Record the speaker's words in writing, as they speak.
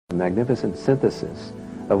A magnificent synthesis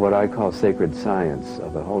of what I call sacred science,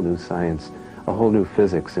 of a whole new science, a whole new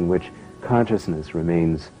physics in which consciousness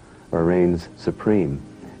remains or reigns supreme,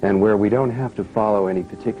 and where we don't have to follow any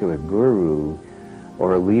particular guru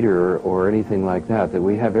or a leader or anything like that, that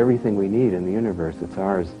we have everything we need in the universe. It's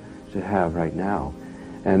ours to have right now.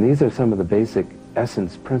 And these are some of the basic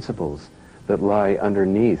essence principles that lie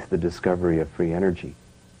underneath the discovery of free energy.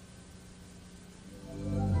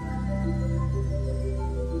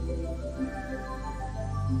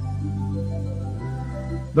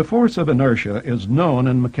 The force of inertia is known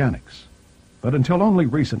in mechanics, but until only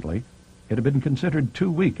recently, it had been considered too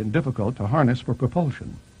weak and difficult to harness for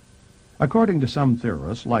propulsion. According to some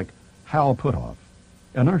theorists, like Hal Puthoff,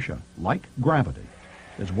 inertia, like gravity,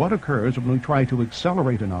 is what occurs when we try to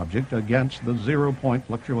accelerate an object against the zero-point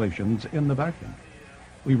fluctuations in the vacuum.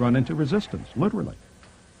 We run into resistance, literally.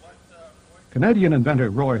 Canadian inventor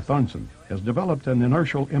Roy Thornton has developed an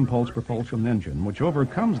inertial impulse propulsion engine which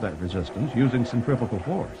overcomes that resistance using centrifugal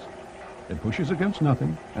force. It pushes against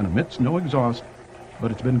nothing and emits no exhaust,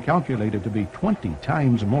 but it's been calculated to be 20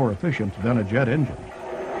 times more efficient than a jet engine.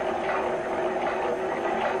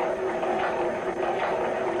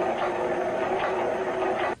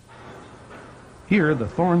 Here, the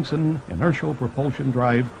Thornton inertial propulsion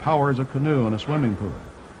drive powers a canoe in a swimming pool.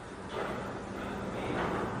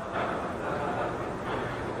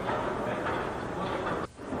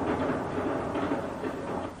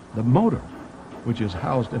 The motor, which is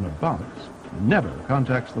housed in a box, never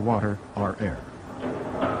contacts the water or air.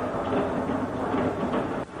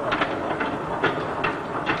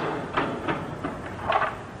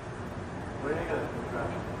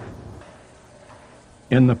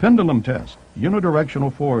 In the pendulum test,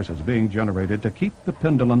 unidirectional force is being generated to keep the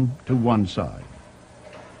pendulum to one side.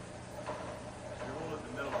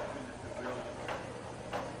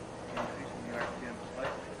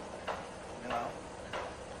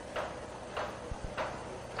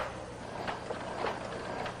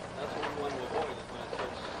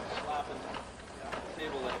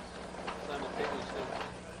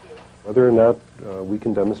 Whether or not we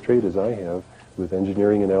can demonstrate, as I have, with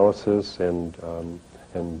engineering analysis and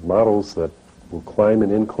models that will climb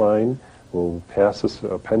an incline, will pass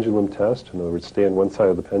a pendulum test, in other words, stay on one side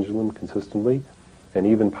of the pendulum consistently, and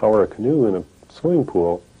even power a canoe in a swimming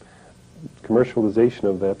pool, commercialization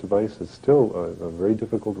of that device is still a very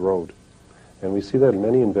difficult road. And we see that in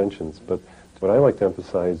many inventions, but what I like to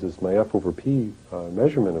emphasize is my F over P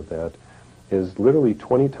measurement of that is literally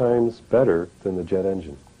 20 times better than the jet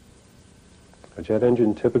engine. A jet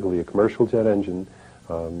engine, typically a commercial jet engine,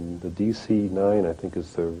 the DC-9, I think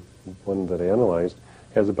is the one that I analyzed,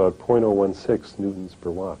 has about 0.016 newtons per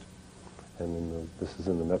watt. And this is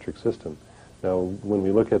in the metric system. Now, when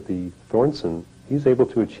we look at the Thornton, he's able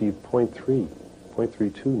to achieve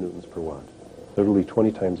 0.32 newtons per watt, literally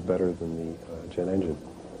 20 times better than the jet engine.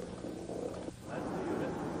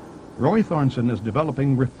 Roy Thornton is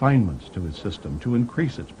developing refinements to his system to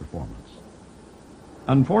increase its performance.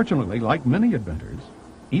 Unfortunately, like many inventors,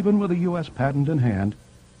 even with a U.S. patent in hand,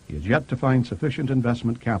 he has yet to find sufficient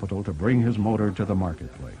investment capital to bring his motor to the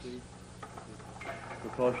marketplace.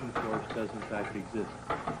 Propulsion force does in fact exist.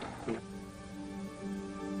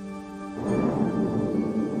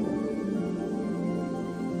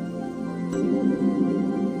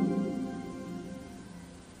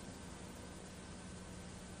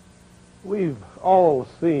 We've all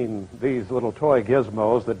seen these little toy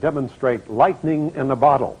gizmos that demonstrate lightning in a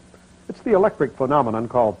bottle. It's the electric phenomenon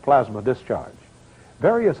called plasma discharge.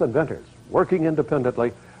 Various inventors, working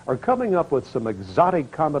independently, are coming up with some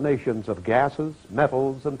exotic combinations of gases,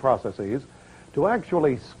 metals, and processes to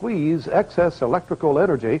actually squeeze excess electrical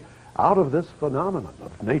energy out of this phenomenon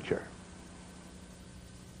of nature.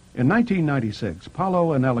 In 1996,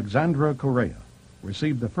 Paulo and Alexandra Correa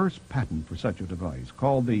received the first patent for such a device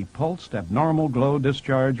called the Pulsed Abnormal Glow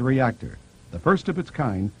Discharge Reactor, the first of its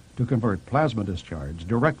kind to convert plasma discharge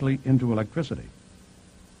directly into electricity.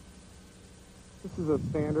 This is a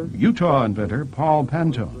standard. Utah inventor Paul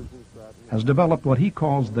Pantone has developed what he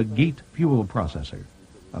calls the GEAT fuel processor,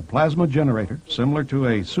 a plasma generator similar to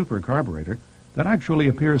a supercarburetor that actually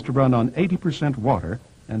appears to run on 80% water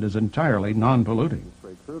and is entirely non-polluting.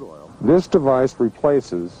 This device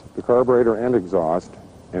replaces the carburetor and exhaust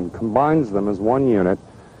and combines them as one unit,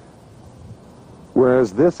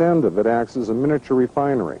 whereas this end of it acts as a miniature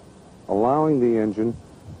refinery, allowing the engine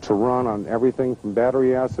to run on everything from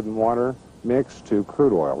battery acid and water mixed to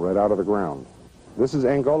crude oil right out of the ground. This is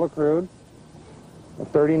Angola crude, a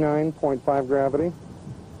 39.5 gravity.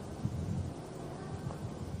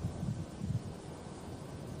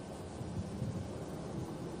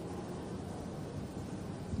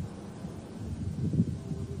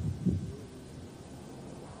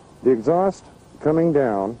 The exhaust coming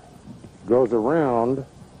down goes around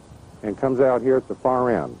and comes out here at the far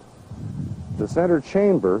end. The center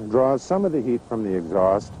chamber draws some of the heat from the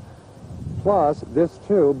exhaust, plus this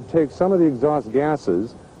tube takes some of the exhaust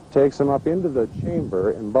gases, takes them up into the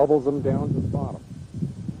chamber and bubbles them down to the bottom.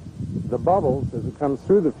 The bubbles, as it comes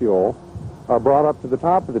through the fuel, are brought up to the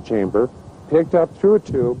top of the chamber, picked up through a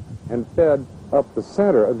tube, and fed up the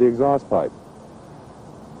center of the exhaust pipe.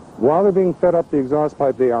 While they're being fed up the exhaust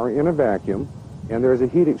pipe, they are in a vacuum, and there's a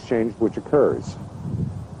heat exchange which occurs.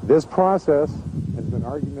 This process has been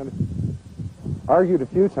argued a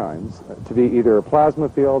few times to be either a plasma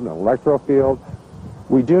field, an electro field.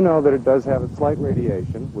 We do know that it does have a slight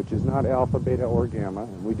radiation, which is not alpha, beta, or gamma,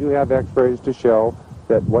 and we do have X-rays to show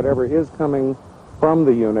that whatever is coming from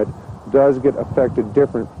the unit does get affected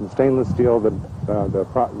different from stainless steel than the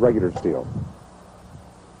regular steel.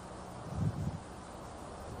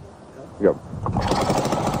 Go.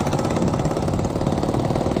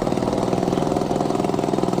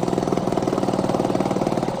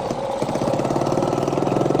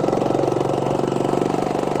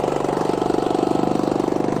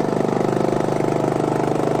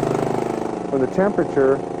 When the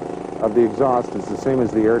temperature of the exhaust is the same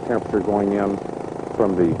as the air temperature going in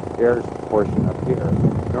from the air portion up here,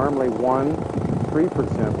 normally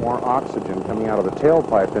 1-3% more oxygen coming out of the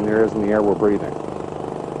tailpipe than there is in the air we're breathing.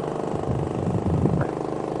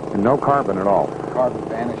 And no carbon at all. Carbon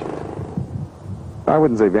vanishes. I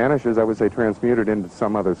wouldn't say vanishes, I would say transmuted into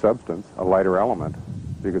some other substance, a lighter element,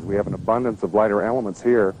 because we have an abundance of lighter elements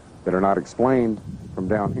here that are not explained from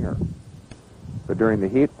down here. But during the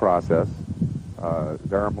heat process,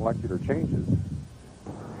 there are molecular changes.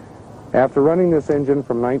 After running this engine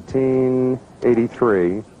from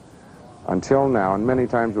 1983 until now, and many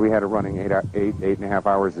times we had it running 8.5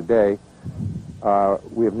 hours a day,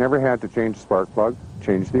 we have never had to change the spark plug,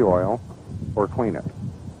 change the oil, or clean it.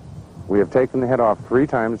 We have taken the head off 3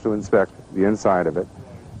 times to inspect the inside of it,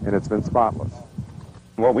 and it's been spotless.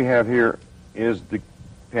 What we have here is the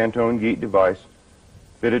Pantone Geat device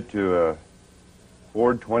fitted to a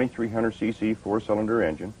Ford 2300cc 4-cylinder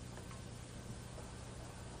engine.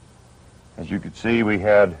 As you can see, we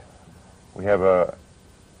have a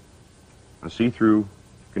see-through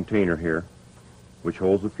container here which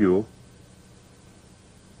holds the fuel.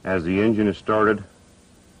 As the engine is started,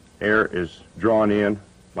 air is drawn in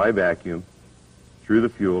by vacuum through the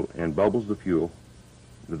fuel and bubbles the fuel,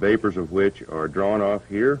 the vapors of which are drawn off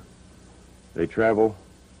here. They travel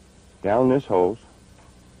down this hose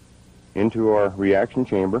into our reaction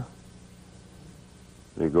chamber.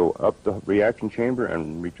 They go up the reaction chamber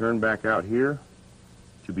and return back out here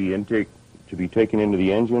to be taken into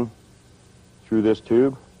the engine through this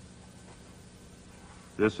tube.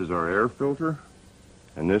 This is our air filter,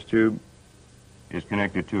 and this tube is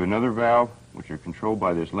connected to another valve, which are controlled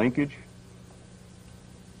by this linkage,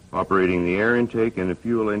 operating the air intake and the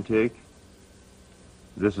fuel intake.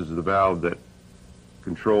 This is the valve that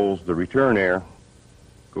controls the return air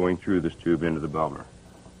going through this tube into the bubbler.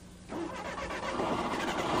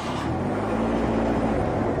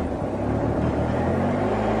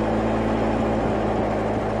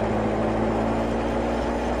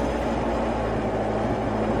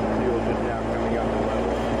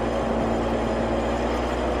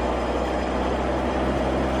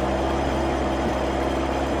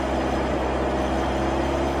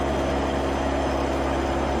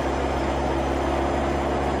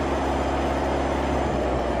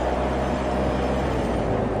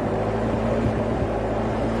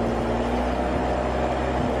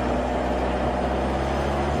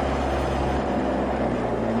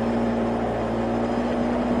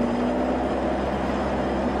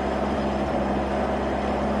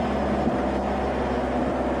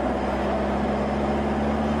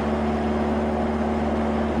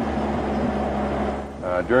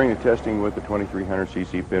 During the testing with the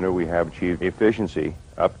 2300cc Pinto, we have achieved efficiency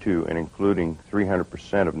up to and including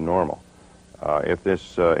 300% of normal. If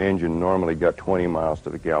this engine normally got 20 miles to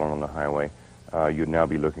the gallon on the highway, you'd now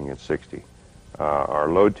be looking at 60. Our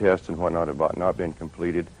load tests and whatnot have not been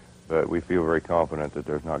completed, but we feel very confident that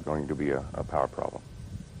there's not going to be a power problem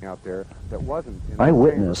out there that wasn't. I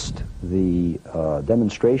witnessed the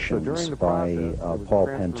demonstrations by Paul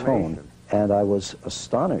Pantone, and I was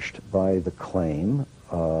astonished by the claim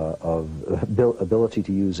of ability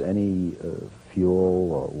to use any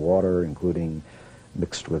fuel or water, including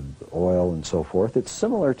mixed with oil and so forth. It's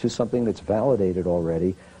similar to something that's validated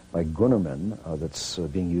already by Gunnerman, that's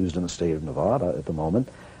being used in the state of Nevada at the moment.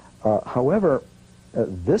 However,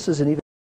 this is an even